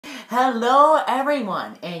Hello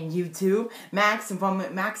everyone, and YouTube,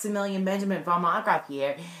 Maximilian Benjamin von Minecraft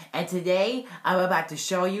here, and today I'm about to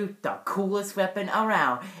show you the coolest weapon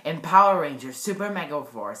around in Power Rangers Super Mega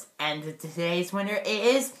Force, and today's winner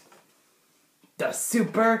is the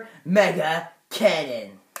Super Mega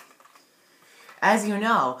Cannon. As you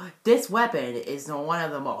know, this weapon is one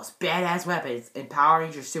of the most badass weapons in Power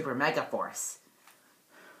Rangers Super Mega Force.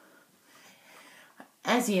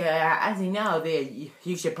 As you know,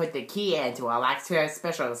 you should put the key in to unlock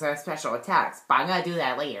special attacks. But I'm gonna do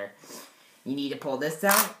that later. You need to pull this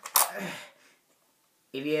out.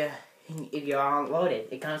 If you unload it,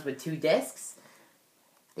 it comes with 2 discs.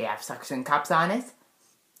 They have suction cups on it.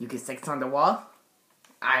 You can stick it on the wall.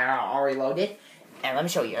 I already loaded, and let me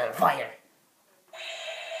show you how to fire.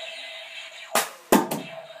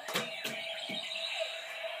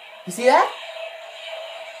 You see that?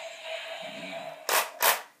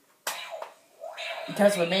 It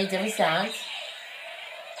comes with many different sounds.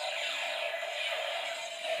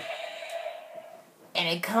 And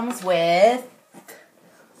it comes with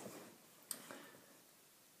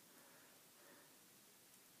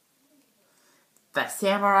the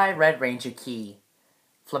Samurai Red Ranger key.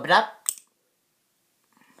 Flip it up.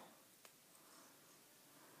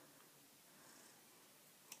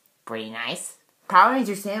 Pretty nice. Power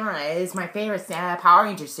Ranger Samurai is my favorite Power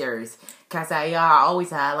Ranger series because I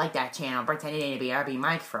always like that channel, pretending to be RB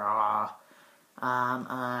Mike for hold on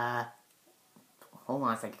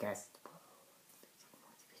a second, guys.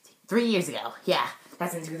 3 years ago, yeah,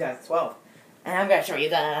 that's in 2012, and I'm gonna show you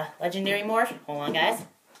the legendary morph. Hold on, guys.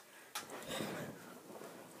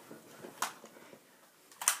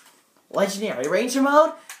 Legendary Ranger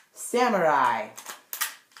mode, Samurai.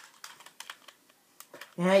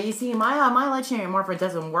 Yeah, you see, my legendary morpher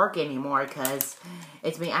doesn't work anymore because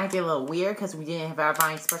it's been acting a little weird because we didn't have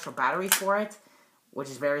buying special batteries for it, which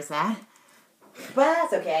is very sad. But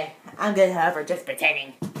that's okay. I'm good for just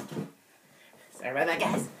pretending. Sorry about that,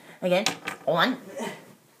 guys. Again, hold on.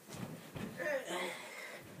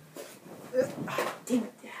 Damn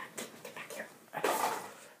it. Get back here.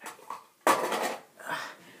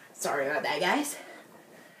 Sorry about that, guys.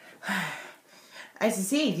 As you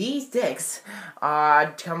see, these discs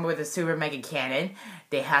come with a Super Mega Cannon.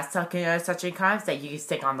 They have suction cups that you can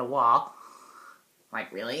stick on the wall.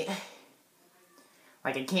 Like, really?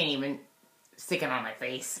 Like, I can't even stick it on my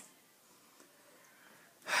face.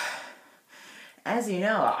 As you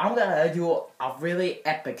know, I'm gonna do a really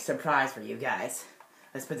epic surprise for you guys.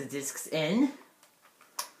 Let's put the discs in.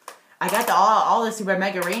 I got all the Super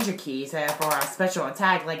Mega Ranger keys for a special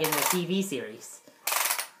attack like in the TV series.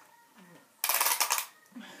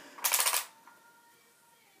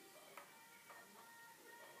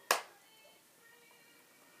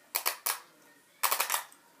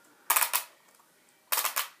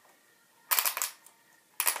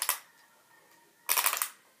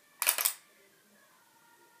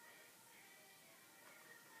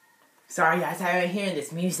 Sorry guys, I haven't heard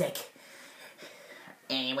this music.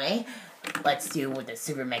 Anyway, let's do with the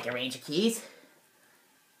Super Mega Ranger keys.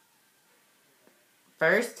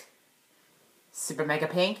 First, Super Mega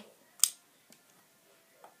Pink.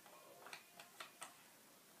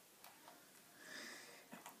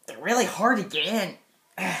 They're really hard to get in.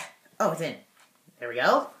 Oh, it's in. There we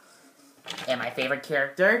go. And my favorite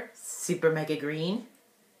character, Super Mega Green.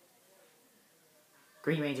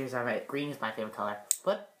 Green is my favorite color.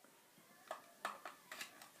 Flip.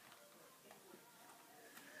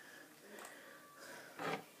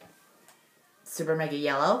 Super Mega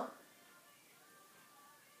Yellow.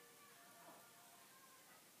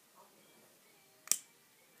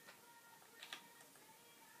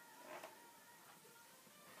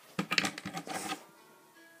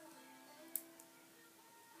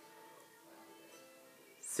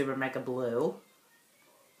 Super Mega Blue.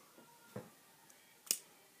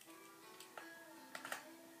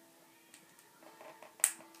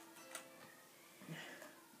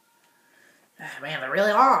 Man, they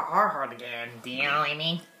really are hard to get in, do you know what I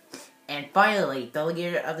mean? And finally, the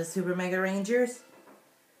leader of the Super Mega Rangers,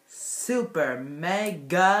 Super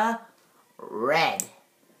Mega Red.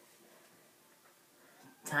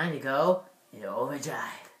 Time to go into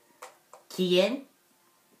overdrive. Key in,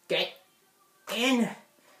 get in,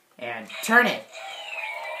 and turn it.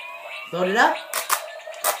 Load it up.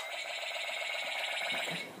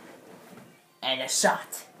 And a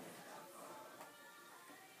shot.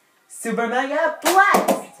 Super Mega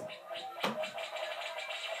Blast!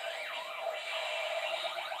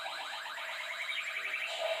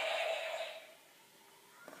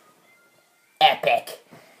 Epic.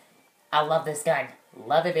 I love this gun.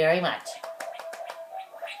 Love it very much.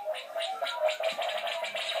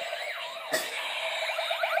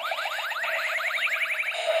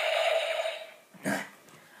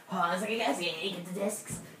 on a second, guys. You need to get the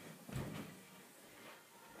discs.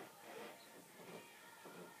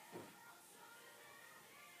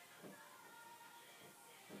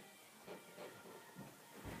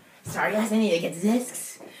 Sorry, guys. I need to get the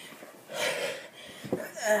discs.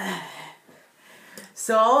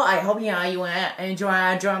 So, I hope you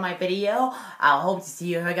enjoy my video. I hope to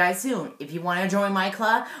see you guys soon. If you want to join my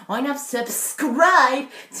club, why not subscribe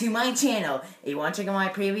to my channel? If you want to check out my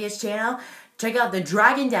previous channel, check out the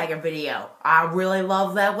Dragon Dagger video. I really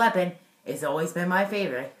love that weapon. It's always been my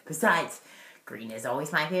favorite. Besides, green is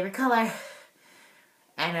always my favorite color.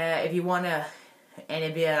 And if you wanna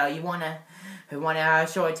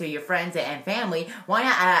show it to your friends and family, why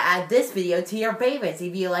not add this video to your favorites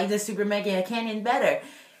if you like the Super Mega Cannon better.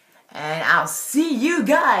 And I'll see you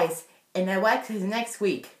guys in the next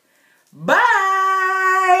week. Bye!